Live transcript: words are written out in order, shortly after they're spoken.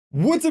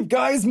What's up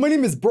guys, my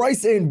name is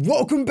Bryce and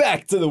welcome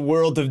back to the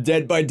world of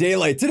Dead by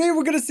Daylight. Today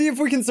we're gonna see if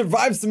we can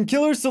survive some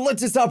killers, so let's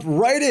just hop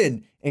right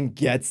in and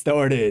get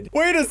started.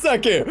 Wait a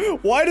second,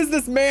 why does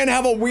this man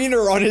have a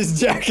wiener on his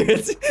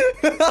jacket?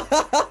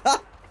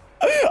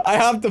 I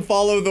have to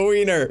follow the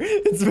wiener,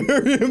 it's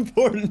very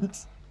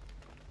important.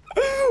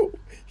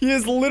 He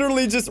is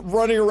literally just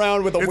running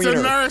around with a wiener. It's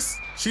a nurse.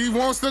 She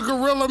wants the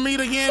gorilla meat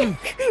again.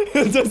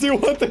 Does he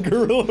want the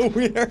gorilla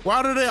wiener?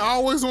 Why do they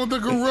always want the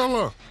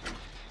gorilla?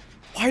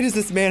 Why does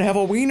this man have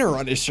a wiener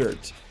on his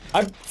shirt?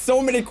 I've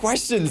so many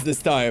questions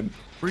this time.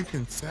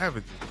 Freaking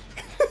savages.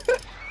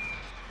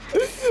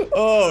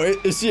 Oh,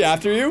 is she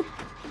after you?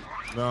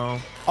 No.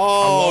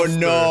 Oh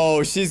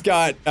no, she's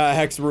got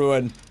Hex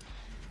Ruin.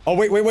 Oh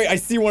wait, I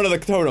see one of the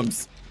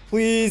totems.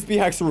 Please be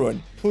Hex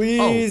Ruin.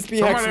 Please be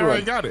Hex Ruin. Somebody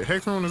already got it.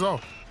 Hex Ruin is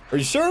off. Are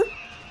you sure?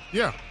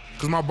 Yeah,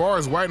 because my bar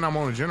is white and I'm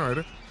on a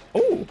generator.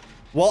 Oh,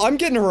 well I'm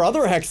getting her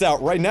other Hex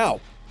out right now.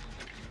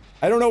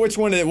 I don't know which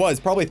one it was.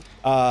 Probably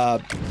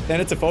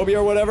Thanatophobia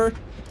or whatever.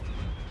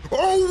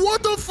 Oh,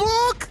 what the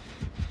fuck?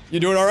 You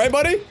doing all right,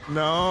 buddy?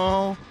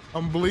 No,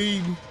 I'm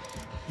bleeding.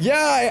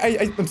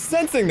 Yeah, I'm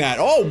sensing that.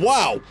 Oh,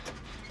 wow.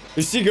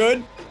 Is she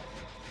good?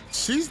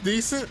 She's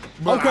decent,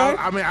 but okay.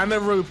 I mean, I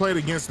never really played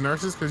against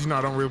nurses because, you know,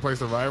 I don't really play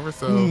Survivor,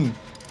 so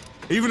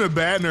even a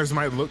bad nurse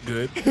might look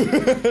good.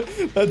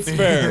 That's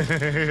fair.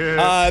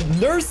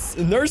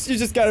 Nurse, you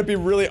just gotta be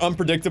really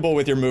unpredictable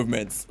with your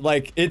movements.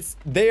 Like,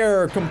 they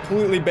are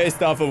completely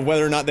based off of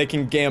whether or not they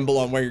can gamble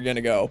on where you're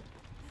gonna go.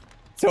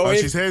 So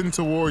she's heading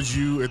towards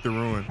you at the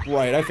ruin.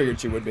 Right, I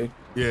figured she would be.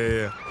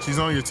 Yeah. She's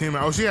on your team.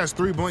 Oh, she has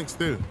 3 blinks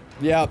too.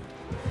 Yeah.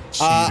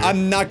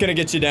 I'm not gonna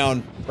get you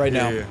down right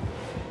now. Yeah.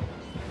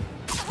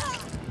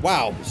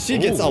 Wow, she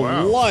gets a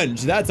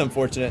lunge. That's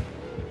unfortunate.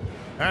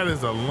 That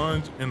is a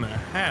lunge and a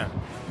half.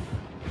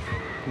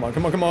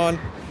 Come on.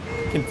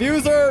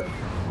 Confuse her.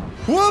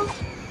 Whoop!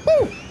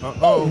 Woo!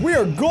 Oh, we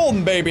are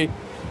golden, baby.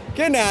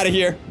 Getting out of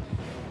here.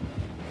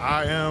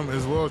 I am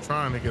as well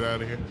trying to get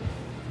out of here.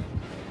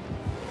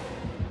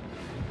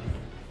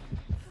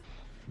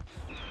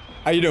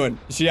 How you doing?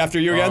 Is she after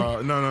you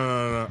again?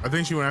 No. I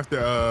think she went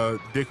after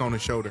dick on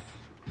his shoulder.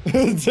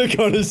 Dick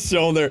on his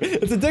shoulder.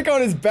 It's a dick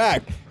on his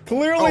back.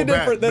 Clearly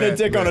different than a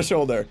dick on a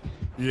shoulder.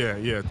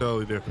 Yeah,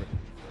 totally different.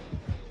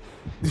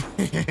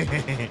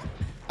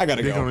 I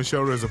gotta go. Dick on a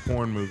shoulder is a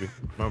porn movie.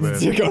 My bad.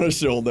 Dick on a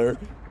shoulder.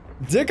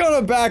 Dick on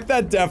a back,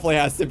 that definitely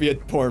has to be a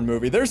porn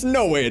movie. There's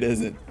no way it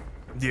isn't.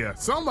 Yeah,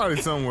 somebody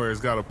somewhere has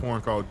got a porn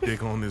called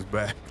Dick on His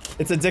Back.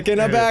 It's a dick in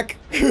a back?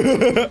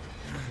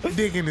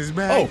 Dick in his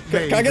back. Oh,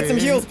 can I get some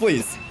heals,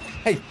 please?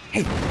 Hey.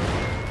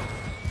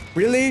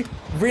 Really?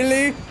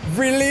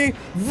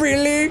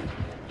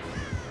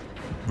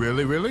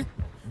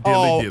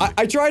 Oh,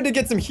 I tried to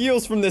get some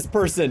heals from this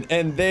person,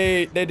 and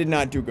they did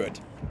not do good.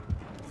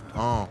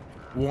 Oh,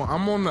 well,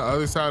 I'm on the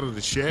other side of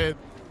the shed,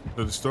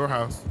 of the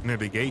storehouse, near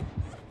the gate.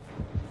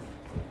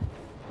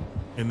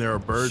 And there are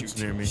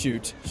birds near me.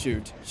 Shoot.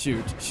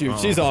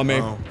 She's on me.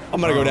 I'm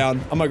gonna go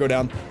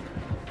down.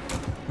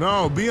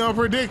 No, be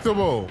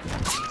unpredictable.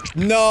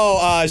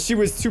 No, she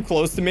was too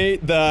close to me.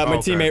 My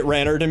teammate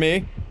ran her to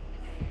me.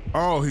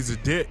 Oh, he's a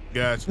dick.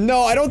 Gotcha.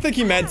 No, I don't think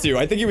he meant to.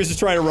 I think he was just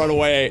trying to run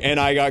away, and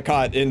I got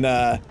caught in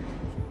the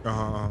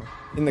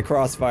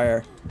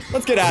crossfire.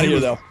 Let's get out of here,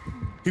 though.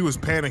 He was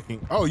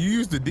panicking. Oh, you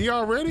used the D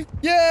already?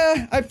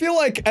 Yeah, I feel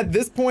like at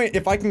this point,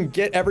 if I can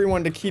get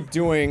everyone to keep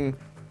doing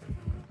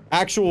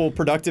actual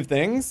productive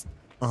things,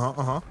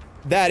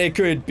 that it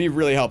could be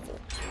really helpful.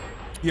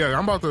 Yeah,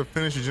 I'm about to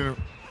finish the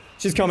generator.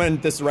 She's coming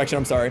this direction,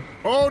 I'm sorry.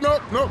 Oh, no.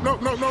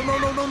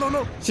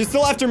 She's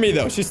still after me,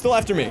 though. She's still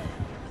after me.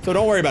 So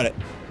don't worry about it.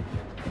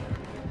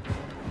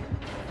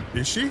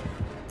 Is she?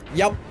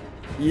 Yep.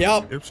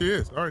 If she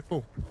is. All right,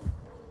 cool.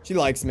 She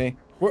likes me.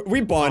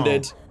 We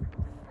bonded.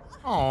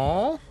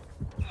 Aww.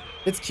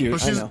 It's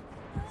cute, I know.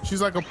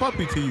 She's like a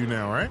puppy to you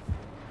now, right?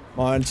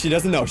 Come on, she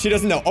doesn't know.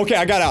 Okay,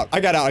 I got out.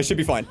 I should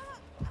be fine.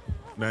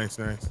 Nice.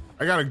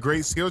 I got a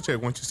great skill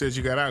check once you said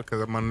you got out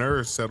because my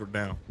nerves settled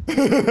down.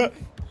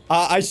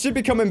 I should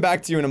be coming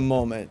back to you in a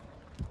moment.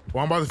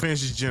 Well, I'm about to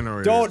finish this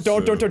generator. Don't.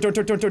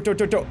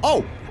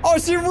 Oh,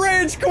 she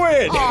rage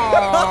quit.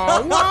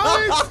 Oh,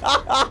 what?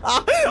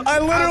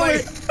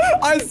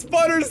 I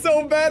spun her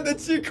so bad that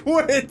she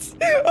quit.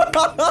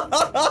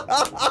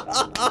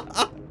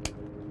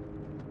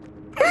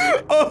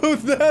 Oh,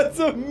 that's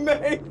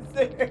amazing.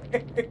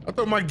 I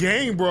thought my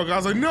game broke. I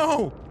was like,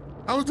 no,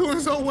 I was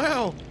doing so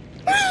well.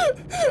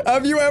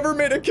 Have you ever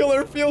made a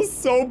killer feel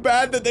so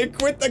bad that they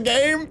quit the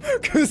game?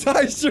 Cause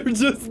I sure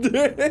just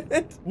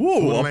did.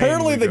 Woo,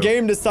 apparently the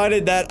game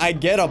decided that I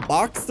get a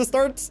box to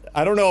start.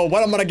 I don't know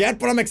what I'm gonna get,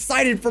 but I'm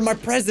excited for my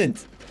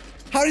present.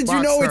 How did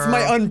you know it's my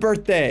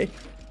unbirthday?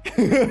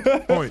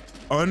 Wait,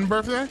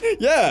 unbirthday?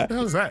 Yeah. What the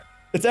hell is that?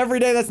 It's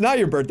every day that's not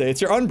your birthday. It's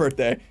your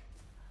unbirthday.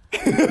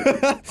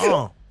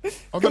 Oh, I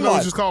thought that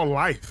was just called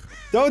life.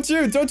 Don't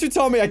you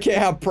tell me I can't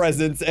have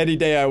presents any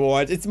day I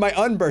want. It's my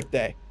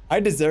unbirthday. I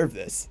deserve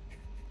this.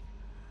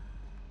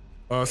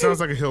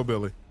 Sounds like a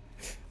hillbilly.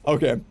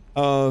 Okay.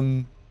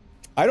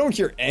 I don't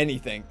hear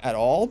anything at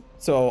all,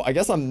 so I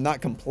guess I'm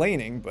not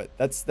complaining, but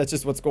that's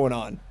just what's going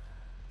on.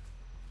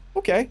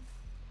 Okay.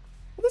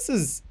 Well, this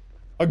is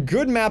a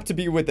good map to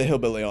be with the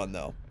hillbilly on,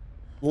 though.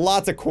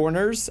 Lots of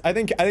corners. I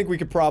think we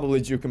could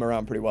probably juke him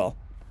around pretty well.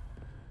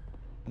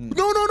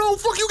 No,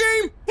 fuck you,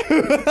 game!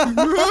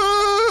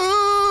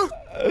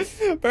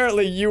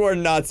 Apparently, you are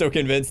not so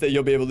convinced that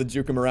you'll be able to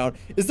juke him around.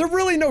 Is there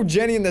really no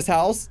Jenny in this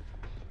house?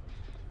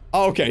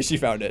 Oh, okay, she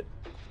found it.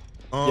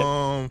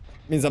 Yeah.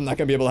 Means I'm not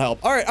gonna be able to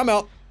help. All right, I'm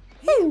out.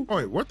 Woo. Oh,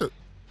 wait, what the?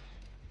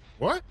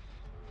 What?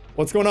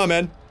 What's going on,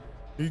 man?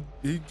 He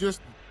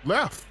just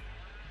left.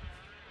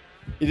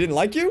 He didn't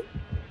like you?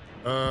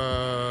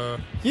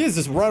 He is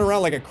just running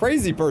around like a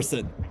crazy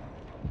person.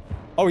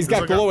 Oh, he's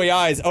got glowy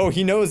eyes. Oh,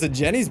 he knows that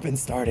Jenny's been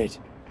started.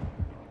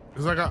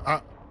 It's like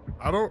I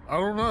don't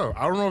know.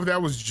 I don't know if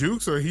that was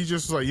Jukes or he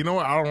just like, you know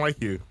what? I don't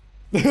like you.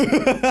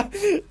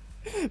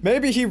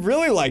 Maybe he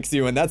really likes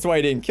you and that's why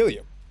he didn't kill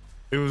you.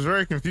 It was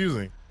very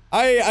confusing.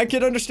 I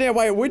can understand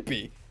why it would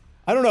be.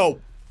 I don't know.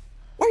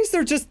 Why is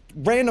there just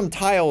random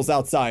tiles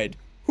outside?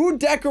 Who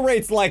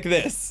decorates like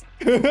this?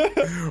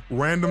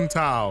 Random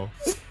tiles.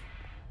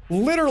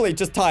 Literally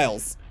just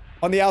tiles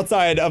on the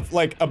outside of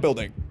like a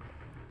building.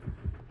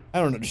 I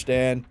don't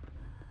understand.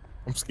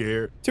 I'm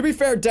scared. To be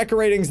fair,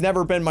 decorating's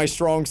never been my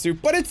strong suit,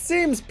 but it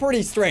seems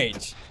pretty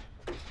strange.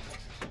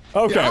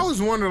 Okay. Yeah, I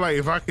always wonder like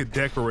if I could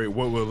decorate,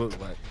 what would it look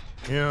like?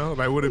 You know,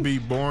 like would it be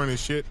boring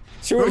as shit?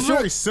 It's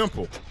very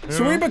simple.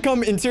 Should we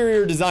become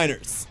interior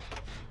designers?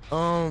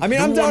 I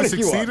mean, I'm down if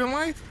you are. In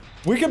life?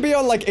 We could be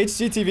on like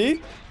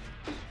HGTV.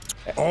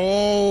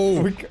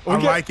 Oh, I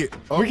like it.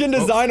 We can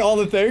design all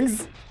the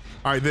things.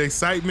 All right, the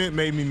excitement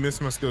made me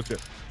miss my skill check.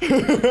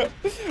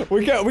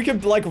 we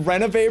could like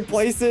renovate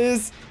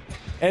places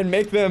and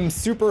make them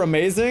super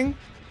amazing.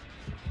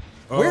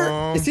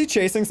 Where is he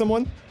chasing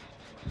someone?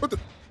 What the?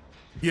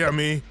 Yeah,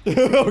 me.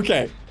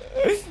 Okay.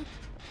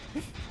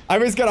 I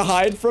was gonna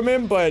hide from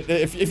him, but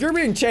if you're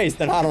being chased,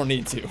 then I don't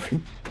need to.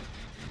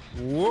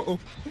 Whoa.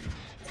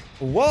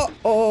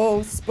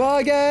 Whoa,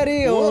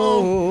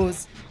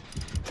 SpaghettiOs.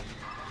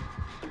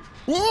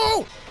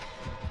 Whoa.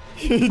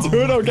 You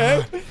doing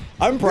okay? God.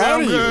 I'm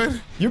proud of you.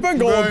 Good. You've been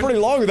going pretty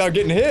long without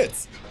getting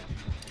hits.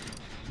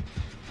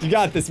 You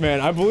got this,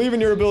 man. I believe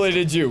in your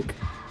ability to juke.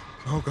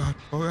 Oh god,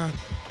 oh god.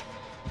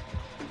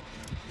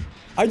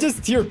 I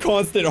just hear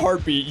constant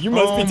heartbeat. You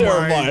must be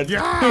terrified. My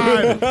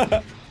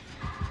god.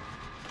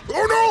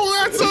 Oh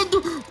no, that's a.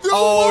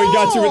 Oh, he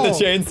got you with the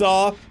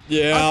chainsaw.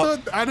 Yeah.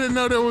 I didn't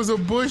know there was a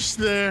bush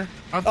there.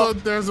 I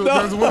thought there's one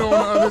on the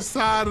other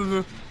side of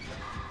the.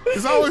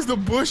 It's always the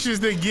bushes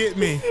that get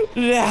me.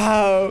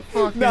 No,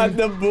 not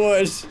the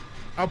bush.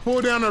 I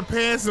pull down her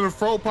pants and her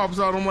throat pops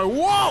out. I'm like,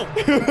 whoa!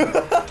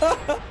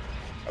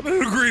 I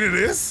didn't agree to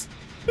this.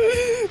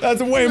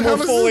 That's way more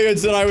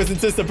foliage than I was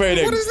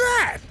anticipating. What is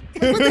that?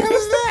 What the hell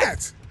is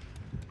that?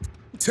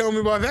 Tell me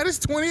about that. It's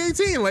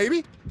 2018,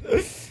 lady.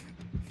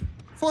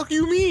 Fuck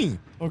you mean?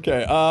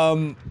 Okay,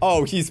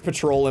 oh, he's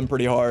patrolling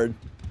pretty hard.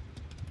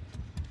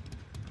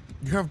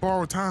 You have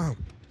borrowed time.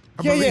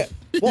 Yeah.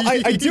 Well,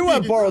 I do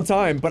have borrowed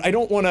time, but I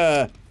don't want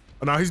to...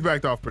 Oh, no, he's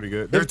backed off pretty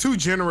good. There are two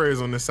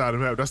generators on this side of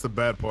the map. That's the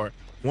bad part.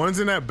 One's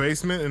in that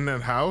basement in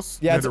that house.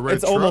 Yeah,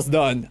 it's almost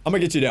done. I'm gonna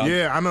get you down.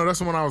 Yeah, I know. That's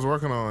the one I was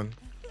working on.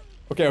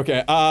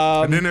 Okay.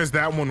 And then there's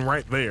that one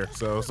right there.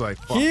 So it's like,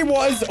 fuck. He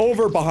was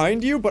over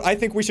behind you, but I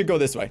think we should go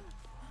this way.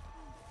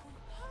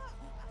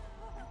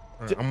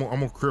 Right, I'm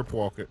gonna crip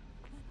walk it.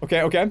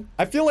 Okay.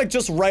 I feel like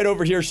just right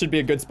over here should be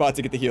a good spot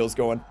to get the heals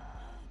going.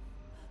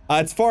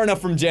 It's far enough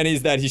from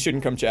Jenny's that he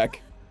shouldn't come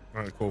check.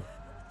 All right, cool.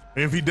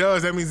 And if he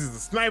does, that means he's a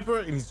sniper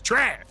and he's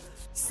trash.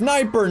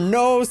 Sniper,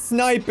 no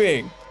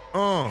sniping.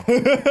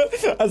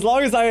 As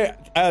long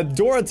as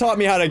Dora taught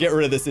me how to get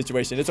rid of this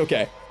situation, it's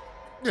okay.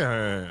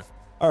 Yeah.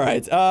 All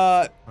right.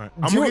 I'm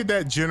gonna get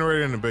that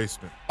generator in the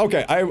basement.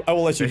 Okay, I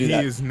will let you do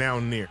that. He is now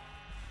near.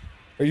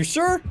 Are you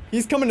sure?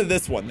 He's coming to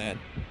this one, then.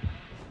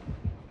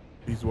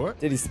 He's what?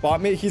 Did he spot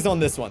me? He's on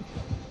this one.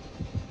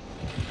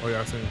 Oh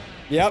yeah, I see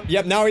him.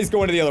 Yep. Now he's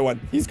going to the other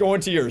one. He's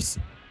going to yours.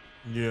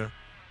 Yeah.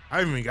 I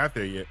haven't even got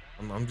there yet.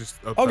 I'm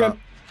just up Okay. top,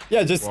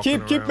 Yeah, just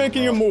keep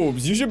making your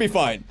moves. You should be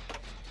fine.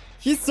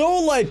 He's so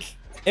like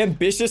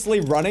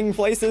ambitiously running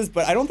places,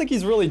 but I don't think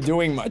he's really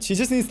doing much. He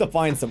just needs to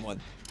find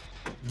someone.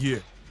 Yeah.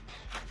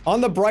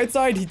 On the bright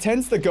side, he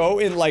tends to go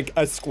in like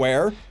a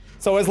square.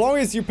 So as long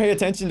as you pay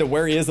attention to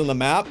where he is on the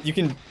map, you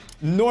can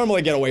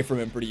normally get away from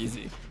him pretty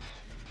easy.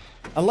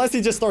 Unless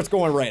he just starts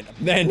going random,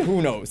 then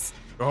who knows?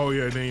 Oh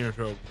yeah, then you're in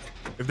trouble.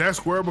 If that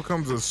square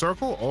becomes a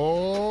circle,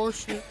 oh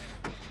shit.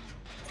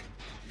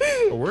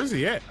 Oh, where's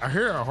he at? I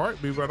hear a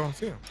heartbeat, but I don't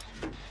see him.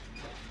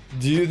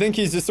 Do you think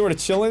he's just sort of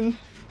chilling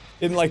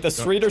in like the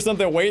street or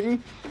something,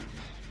 waiting?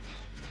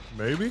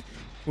 Maybe.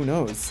 Who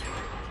knows?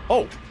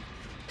 Oh,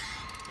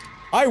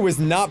 I was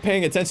not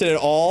paying attention at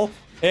all,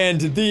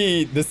 and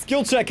the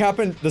skill check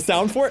happened. The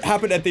sound for it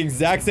happened at the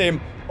exact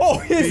same. Oh,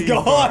 he's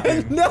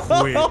gone.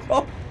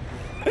 No.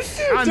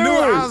 I knew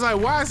it. I was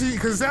like, why is he?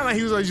 Because it sounded like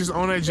he was like just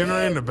on that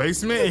generator in the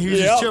basement, and he was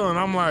just chilling.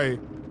 I'm like,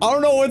 I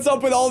don't know what's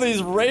up with all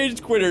these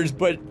rage quitters,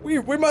 but we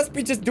must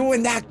be just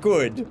doing that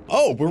good.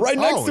 Oh, we're right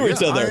next to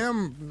each other. I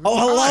am.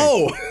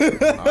 Oh,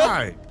 hello.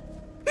 Hi.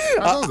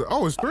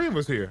 Oh, it's 3 of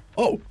us here.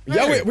 Oh,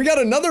 yeah, we got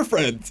another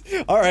friend.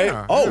 All right.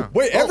 Yeah.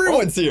 Wait,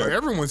 everyone's here.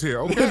 Everyone's here.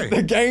 Okay.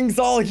 The gang's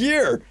all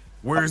here.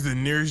 Where's the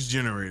nearest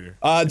generator?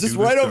 Just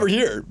right over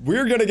here.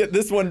 We're gonna get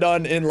this one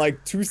done in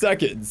like 2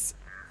 seconds.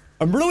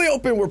 I'm really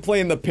hoping we're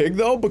playing the pig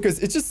though, because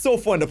it's just so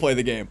fun to play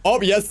the game.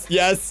 Oh,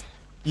 yes.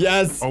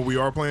 Oh, we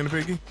are playing the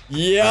piggy?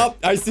 Yep, right.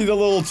 I see the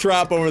little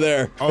trap over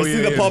there. Oh, I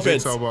see the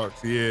puppets. The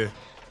box. Yeah.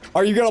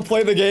 Are you gonna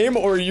play the game,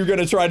 or are you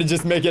gonna try to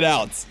just make it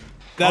out?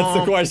 That's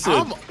the question.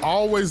 I've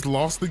always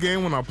lost the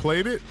game when I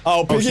played it.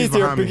 Oh, Piggy's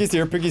here,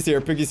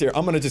 Piggy's here.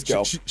 I'm gonna just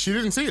go. She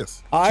didn't see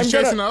us. She's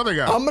chasing the other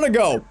guy. I'm gonna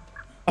go.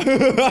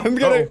 I'm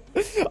gonna.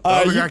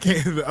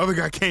 The other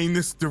guy came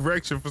this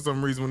direction for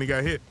some reason when he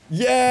got hit.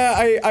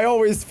 Yeah, I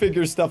always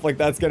figure stuff like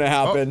that's gonna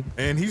happen.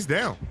 Oh, and he's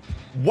down.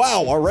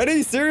 Wow,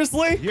 already?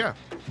 Seriously? Yeah.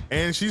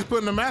 And she's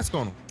putting a mask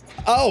on him.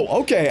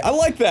 Oh, okay. I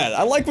like that.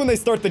 I like when they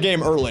start the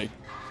game early.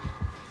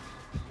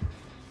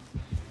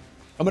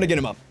 I'm gonna get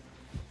him up.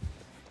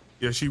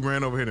 Yeah, she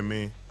ran over here to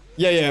me.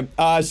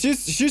 Yeah.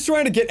 She's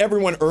trying to get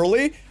everyone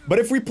early, but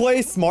if we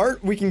play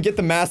smart, we can get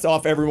the mask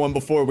off everyone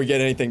before we get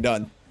anything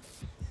done.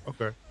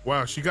 Okay.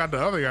 Wow, she got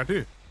the other guy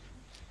too.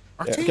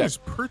 Our team is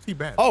pretty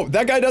bad. Oh,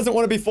 that guy doesn't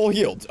want to be full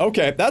healed.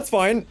 Okay, that's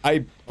fine,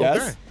 I guess.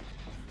 Okay.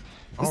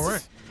 All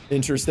right.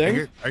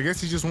 Interesting. I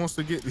guess he just wants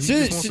to get. He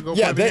just wants to go.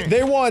 Yeah,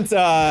 they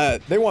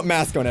want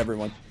mask on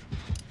everyone.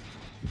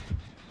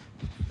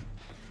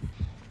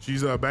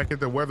 She's back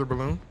at the weather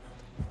balloon.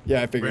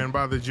 Yeah, I figured. Ran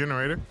by the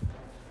generator.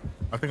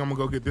 I think I'm gonna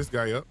go get this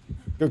guy up.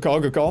 Good call.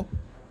 Good call.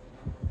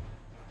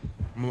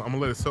 I'm gonna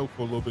let it soak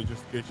for a little bit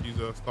just in case she's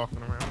stalking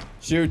around.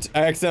 Shoot!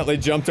 I accidentally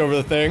jumped over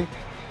the thing.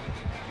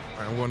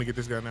 All right, I'm going to get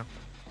this guy now.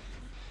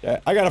 Yeah,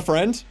 I got a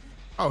friend.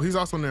 Oh, he's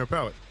also near a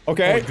pallet.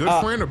 Okay. Oh,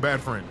 good friend or bad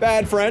friend?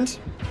 Bad friend.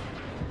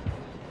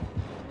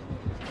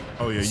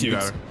 Oh yeah, you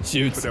got her.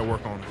 Shoot. Put that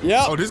work on her.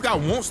 Yeah. Oh, this guy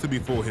wants to be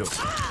full healed.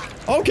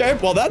 Okay,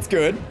 well that's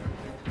good.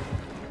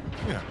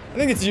 Yeah. I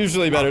think it's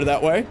usually better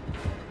that way.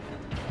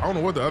 I don't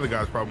know what the other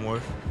guy's problem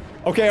was.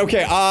 Okay.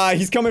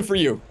 He's coming for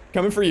you.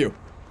 Coming for you.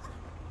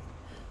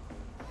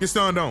 Get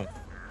stunned on.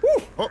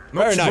 Woo. Oh,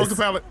 no, Very she nice. broke the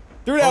pallet.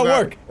 Do that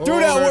work. Do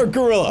that work,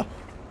 Gorilla.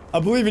 I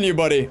believe in you,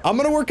 buddy. I'm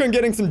gonna work on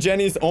getting some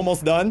Jennies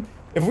almost done.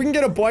 If we can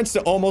get a bunch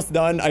to almost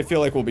done, I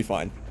feel like we'll be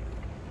fine.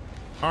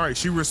 All right,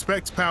 she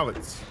respects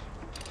pallets.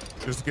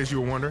 Just in case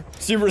you were wondering.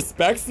 She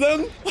respects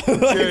them?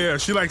 Yeah.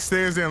 She like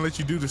stands there and lets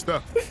you do the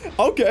stuff.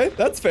 Okay,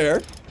 that's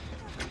fair.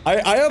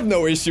 I have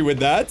no issue with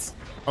that.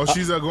 Oh,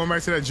 she's going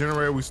back to that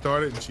generator we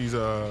started, and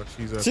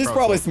she's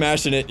probably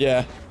smashing it.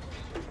 Yeah.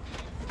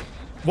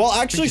 Well,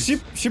 actually,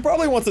 she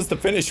probably wants us to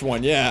finish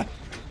one. Yeah.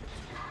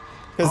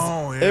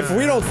 Because if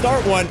we don't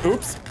start one,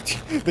 oops,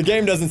 the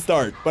game doesn't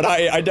start. But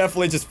I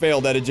definitely just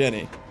failed at a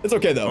Jenny. It's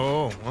okay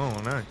though.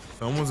 Oh, nice.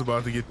 Someone's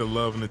about to get the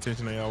love and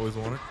attention they always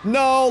wanted.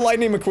 No,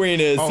 Lightning McQueen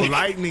is. Oh,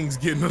 Lightning's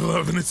getting the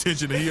love and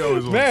attention that he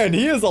always wanted. Man,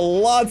 he is a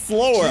lot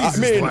slower. Jesus,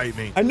 I mean,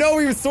 Lightning. I know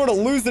he was sort of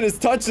losing his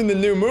touch in the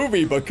new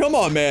movie, but come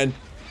on, man.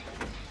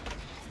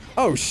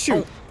 Oh,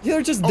 shoot.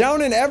 They're just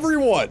downing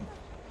everyone.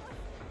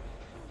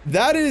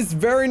 That is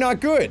very not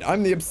good.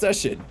 I'm the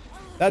obsession.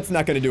 That's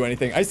not going to do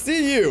anything. I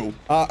see you.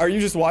 Are you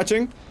just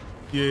watching?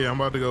 Yeah,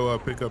 I'm about to go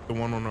pick up the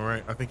one on the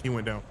right. I think he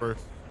went down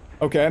first.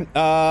 Okay.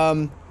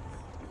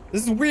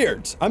 This is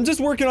weird. I'm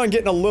just working on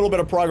getting a little bit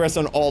of progress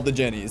on all the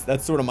Jennies.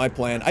 That's sort of my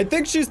plan. I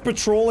think she's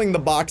patrolling the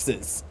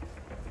boxes.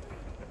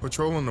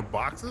 Patrolling the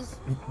boxes?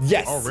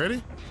 Yes.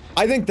 Already?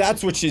 I think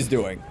that's what she's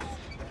doing.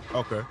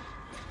 Okay.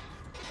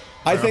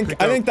 I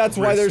think that's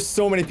why there's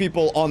so many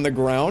people on the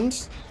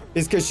ground,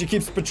 is because she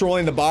keeps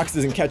patrolling the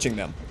boxes and catching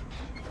them.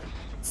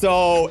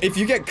 So if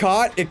you get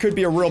caught, it could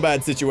be a real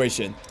bad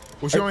situation.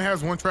 Well, she only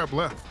has one trap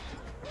left.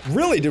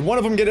 Really? Did one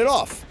of them get it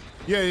off?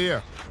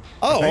 Yeah.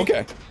 Oh,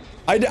 okay.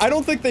 I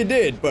don't think they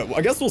did, but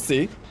I guess we'll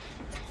see.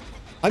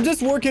 I'm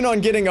just working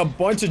on getting a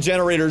bunch of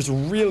generators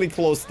really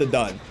close to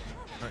done.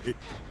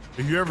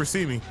 If you ever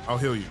see me, I'll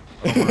heal you.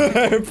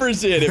 I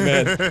appreciate it,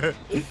 man.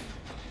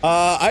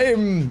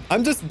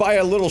 I'm just by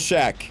a little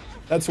shack.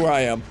 That's where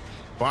I am.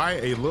 By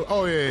a little?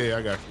 Oh yeah,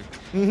 I got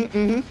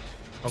you.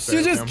 Okay,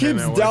 she just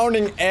keeps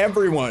downing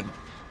everyone.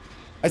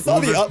 I saw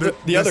the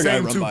other guy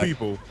run by. 2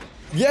 people.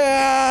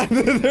 Yeah,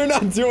 they're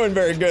not doing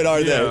very good,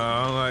 are they?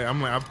 Yeah, I'm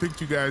like, I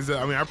picked you guys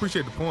up. I mean, I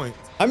appreciate the point.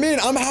 I mean,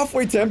 I'm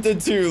halfway tempted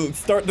to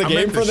start the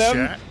game for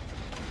them.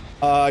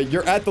 Shack.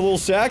 You're at the little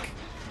shack?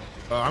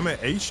 I'm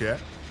at a shack.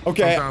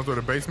 Okay. Sometimes where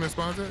the basement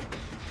spawns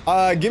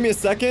at. Give me a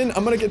second.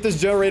 I'm gonna get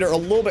this generator a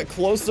little bit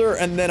closer,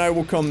 and then I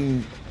will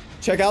come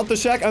check out the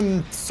shack.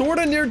 I'm sort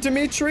of near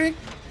Dimitri.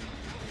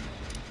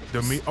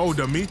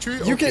 Dimitri?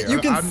 You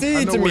can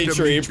see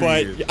Dimitri,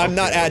 but I'm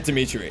not at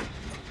Dimitri.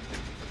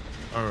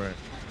 All right.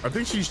 I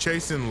think she's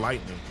chasing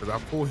Lightning because I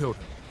full healed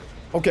him.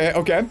 Okay.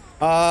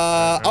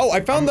 Oh,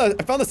 I found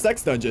the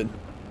sex dungeon.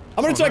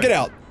 I'm gonna check it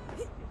out.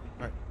 All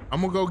right.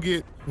 I'm gonna go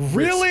get.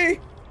 Really?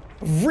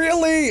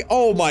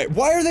 Oh my!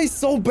 Why are they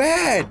so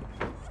bad?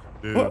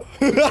 Dude,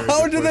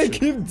 How do they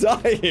keep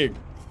dying?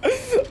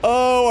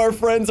 Oh, our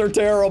friends are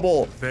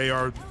terrible. They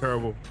are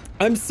terrible.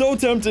 I'm so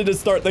tempted to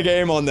start the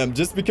game on them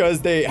just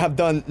because they have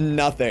done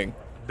nothing.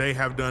 They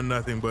have done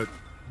nothing but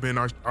been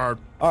our all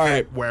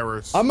right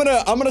wearers. I'm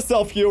gonna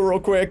self heal real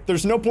quick.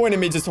 There's no point in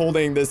me just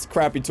holding this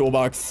crappy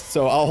toolbox,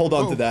 so I'll hold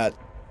on to that.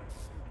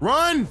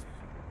 Run!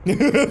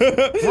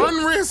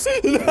 Run, Risk!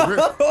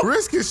 No.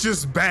 Risk is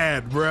just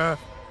bad, bruh.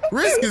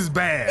 Risk is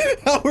bad.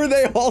 How are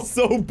they all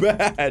so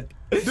bad?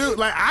 Dude,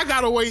 like, I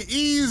got away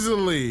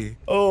easily.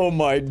 Oh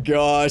my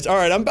gosh. All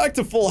right, I'm back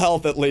to full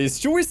health at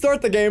least. Should we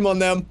start the game on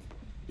them?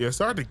 Yeah,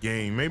 start the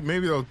game. Maybe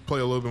they'll play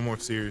a little bit more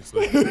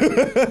seriously.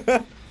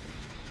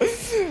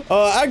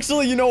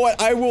 Actually, you know what?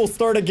 I will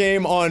start a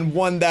game on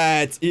one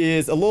that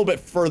is a little bit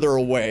further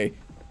away.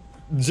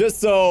 Just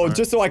so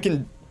I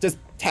can just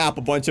tap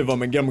a bunch of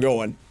them and get them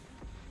going.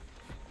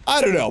 I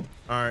don't know.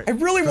 All right. I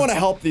really want to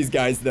help these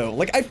guys though.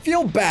 Like, I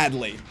feel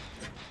badly.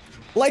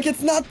 Like,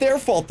 it's not their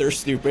fault they're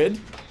stupid.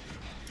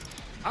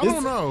 I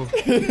don't know.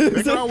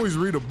 They can always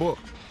read a book.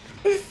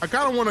 I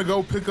kind of want to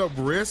go pick up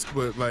Risk,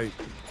 but like,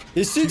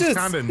 is she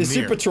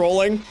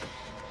patrolling?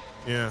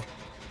 Yeah.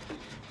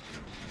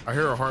 I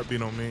hear a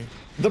heartbeat on me.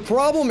 The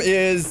problem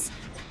is,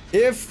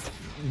 if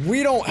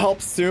we don't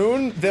help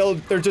soon,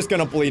 they're just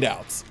gonna bleed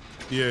out.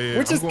 Yeah, yeah.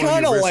 Which is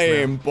kind of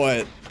lame,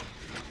 but.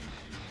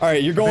 All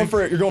right, you're going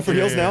for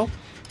heals now.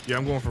 Yeah,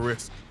 I'm going for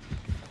Risk.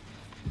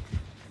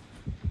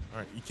 All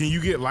right, can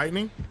you get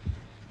lightning?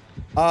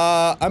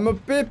 I'm a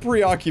bit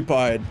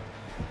preoccupied.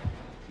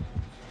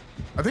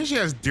 I think she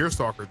has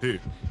Deerstalker too.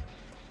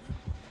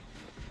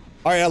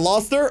 All right, I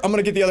lost her. I'm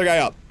gonna get the other guy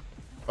up.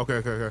 Okay,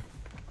 okay, okay.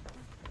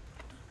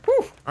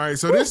 Whew. All right,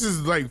 so this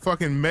is like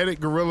fucking Medic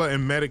Gorilla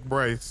and Medic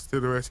Bryce to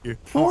the rescue.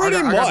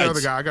 Pretty much. I got the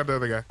other guy. I got the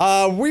other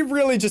guy. We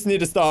really just need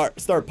to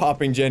start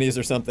popping Jennies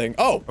or something.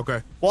 Oh.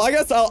 Okay. Well, I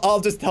guess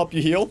I'll just help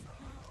you heal.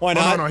 Why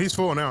not? No, he's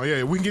full now.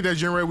 Yeah, we can get that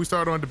generator we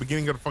started on at the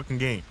beginning of the fucking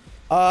game.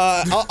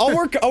 I'll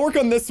work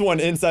on this one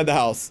inside the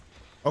house.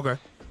 Okay.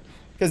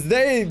 Cause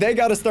they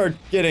gotta start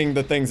getting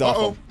the things off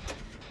them.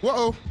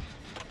 Uh-oh.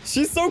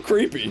 She's so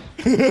creepy.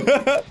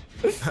 I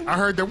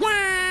heard the wah.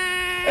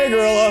 Hey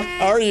Gorilla,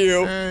 how are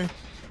you? Hey.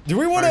 Do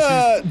we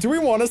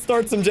wanna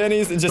start some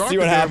Jennies and just see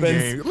what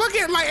happens? Look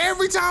at, like,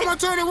 every time I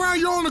turn around,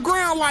 you're on the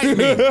ground like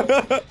me.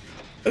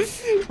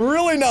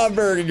 Really not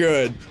very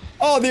good.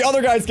 Oh, the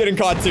other guy's getting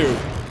caught too.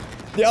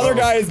 The other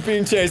guy is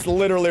being chased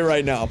literally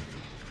right now.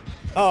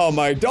 Oh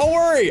my, don't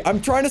worry.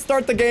 I'm trying to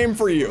start the game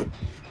for you.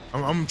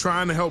 I'm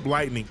trying to help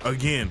Lightning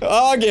again.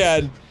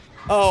 Again.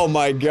 Oh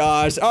my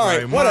gosh. All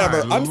right,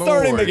 whatever. I'm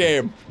starting the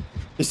game.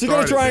 Is she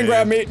gonna try and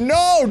grab me?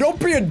 No, don't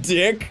be a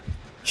dick.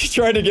 She's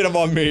trying to get him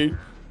on me.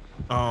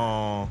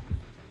 Oh.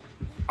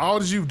 All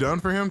that you've done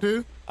for him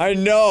too? I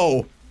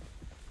know.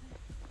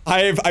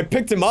 I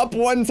picked him up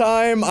one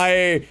time.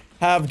 I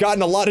have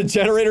gotten a lot of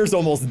generators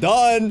almost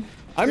done.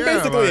 I'm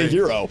basically a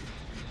hero.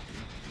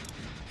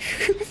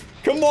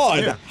 Come on.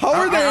 Yeah, how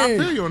are they? I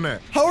feel you on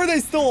that. How are they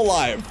still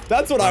alive?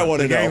 That's what I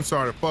want to know. The game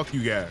started. Fuck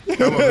you guys.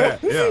 How about that?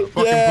 Yeah. Fucking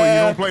play.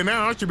 You don't play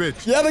now, aren't you,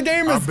 bitch? Yeah, the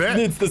game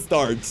needs to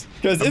start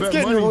because it's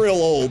getting real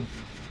old.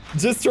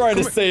 Just trying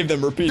to save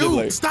them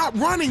repeatedly. Dude, stop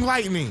running,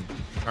 Lightning.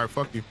 All right,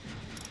 fuck you.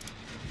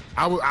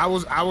 I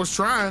was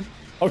trying.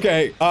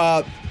 Okay.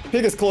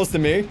 Pig is close to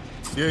me.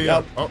 Yeah, yeah.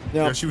 Yep. Oh,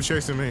 yeah. She was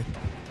chasing me.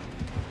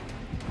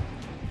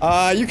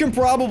 You can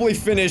probably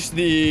finish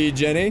the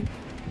Jenny.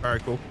 All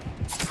right, cool.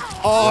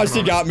 Oh,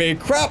 she got me.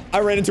 Crap,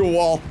 I ran into a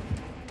wall.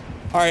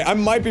 All right, I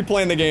might be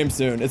playing the game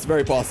soon. It's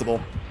very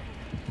possible.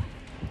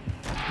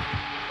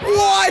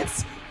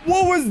 What?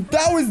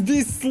 That was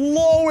the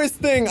slowest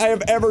thing I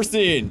have ever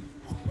seen.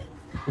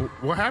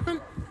 What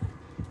happened?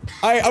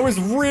 I was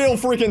real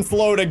freaking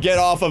slow to get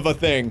off of a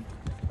thing.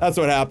 That's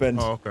what happened.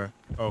 Oh, okay.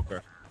 Okay.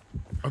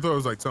 I thought it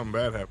was like something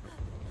bad happened.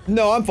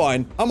 No, I'm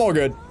fine. I'm all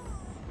good.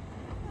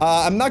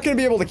 I'm not gonna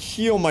be able to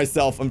heal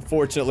myself,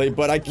 unfortunately,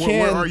 but I can.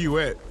 Where are you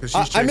at?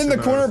 I'm in the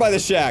corner by the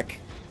shack.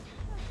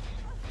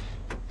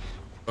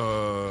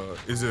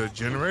 Is it a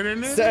generator in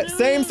there?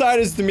 Same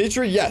side as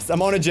Dimitri? Yes,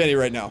 I'm on a Jenny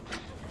right now.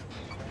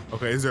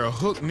 Okay, is there a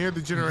hook near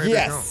the generator?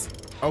 Yes.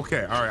 No.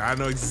 Okay, all right, I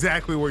know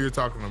exactly what you're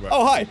talking about.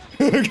 Oh, hi.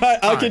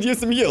 I could use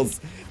some heals.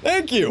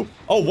 Thank you.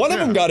 Oh, one of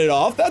them got it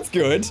off. That's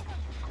good.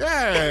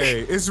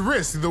 Hey, it's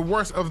Risk, the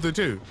worst of the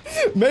two.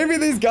 Maybe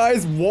these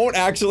guys won't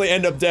actually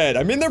end up dead.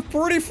 I mean, they're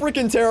pretty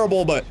freaking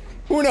terrible, but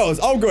who knows?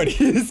 Oh, good.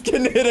 He's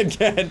getting hit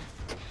again.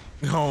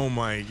 Oh,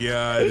 my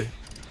God.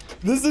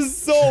 This is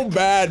so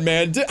bad,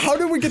 man. How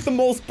did we get the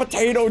most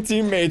potato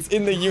teammates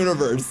in the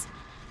universe?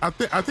 I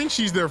think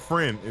she's their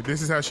friend.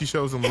 This is how she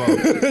shows them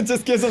love.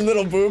 Just gives them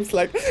little boobs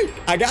like,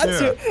 I got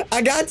you.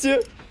 I got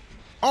you.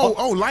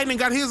 Oh, Lightning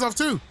got his off,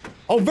 too.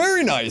 Oh,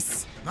 very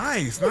nice.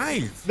 Nice,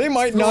 nice. They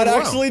might not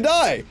actually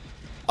die.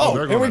 Oh,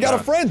 and we got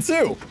a friend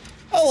too.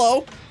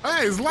 Hello.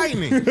 Hey, it's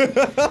Lightning.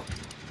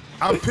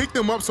 I picked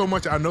them up so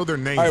much I know their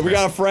names. All right, we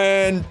got a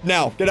friend.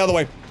 Now, get out of the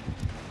way.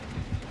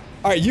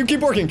 All right, you keep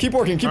working, keep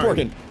working, keep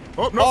working.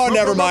 Oh,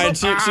 never mind.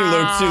 She looped,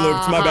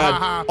 my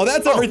bad. Oh,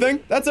 that's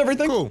everything. That's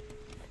everything. Cool.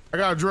 I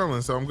got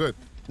adrenaline, so I'm good.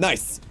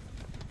 Nice.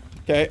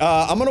 Okay,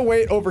 I'm gonna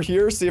wait over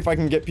here, see if I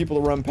can get people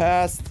to run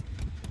past.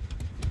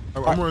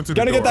 I'm running to the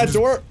door. Gotta get that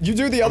door. You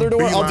do the other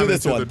door. I'll do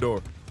this one. The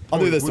door. I'll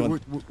do this one.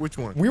 Which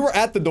one? We were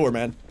at the door,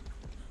 man.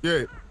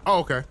 Yeah. Oh,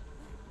 okay.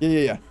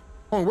 Yeah.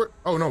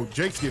 Oh no,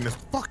 Jake's getting this.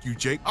 Fuck you,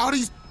 Jake.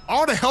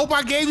 All the help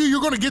I gave you,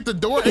 you're gonna get the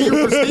door and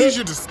your prestige.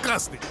 You're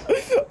disgusting.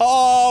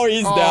 Oh,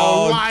 he's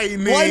down.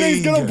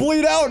 Lightning's gonna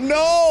bleed out.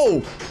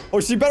 No. Oh,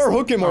 she better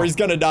hook him or he's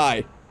gonna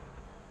die.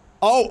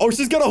 Oh,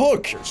 she's gonna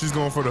hook. She's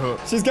going for the hook.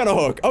 She's gonna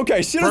hook.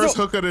 Okay, First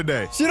hook of the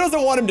day. She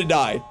doesn't want him to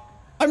die.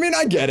 I mean,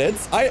 I get it.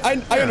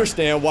 I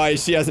understand why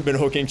she hasn't been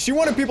hooking. She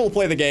wanted people to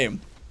play the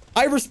game.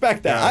 I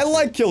respect that. I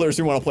like killers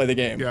who want to play the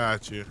game.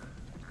 Gotcha.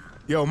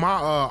 Yo,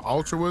 my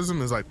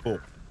altruism is like full.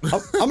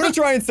 I'm gonna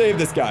try and save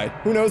this guy.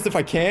 Who knows if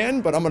I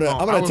can, but I'm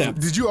gonna attempt.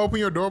 Did you open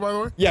your door, by the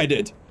way? Yeah, I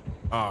did.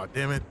 Oh,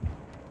 damn it.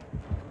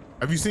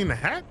 Have you seen the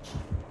hatch?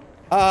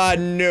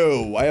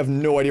 No. I have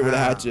no idea where the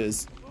hatch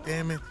is.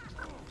 Damn it.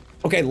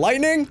 Okay,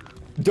 Lightning,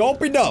 don't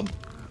be dumb.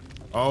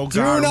 Oh,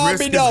 God. Do not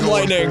be dumb,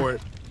 Lightning.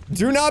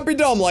 Do not be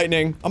dumb,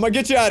 Lightning. I'm gonna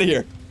get you out of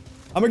here.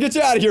 I'm gonna get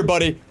you out of here,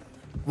 buddy.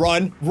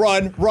 Run,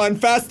 run, run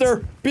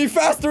faster. Be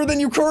faster than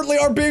you currently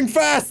are being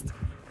fast.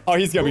 Oh,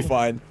 he's gonna be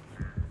fine.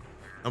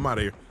 I'm out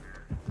of here.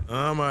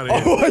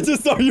 Oh, I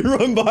just saw you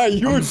run by.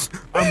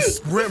 I'm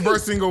sprint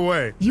bursting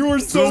away. You were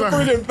so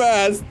freaking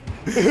fast.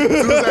 As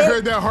soon as I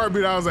heard that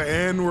heartbeat, I was like,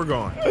 and we're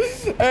gone.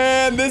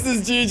 And this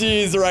is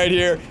GG's right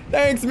here.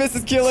 Thanks,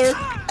 Mrs. Killer.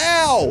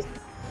 Ow!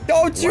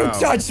 Don't you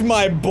touch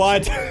my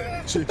butt.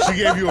 She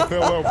gave you a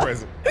farewell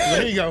present.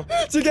 There you go.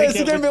 She gave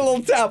me a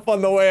little tap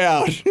on the way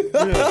out.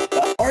 Yeah.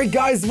 Alright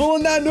guys, well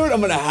on that note, I'm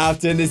gonna have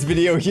to end this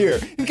video here.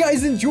 If you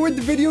guys enjoyed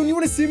the video and you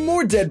want to see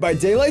more Dead by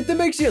Daylight, then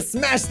make sure you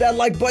smash that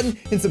like button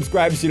and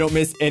subscribe so you don't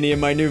miss any of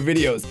my new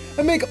videos.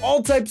 I make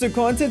all types of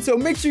content, so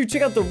make sure you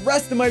check out the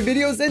rest of my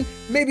videos and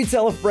maybe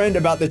tell a friend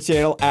about the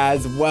channel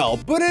as well.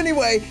 But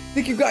anyway,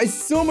 thank you guys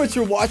so much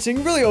for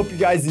watching. Really hope you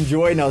guys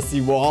enjoyed, and I'll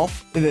see you all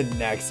in the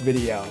next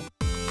video.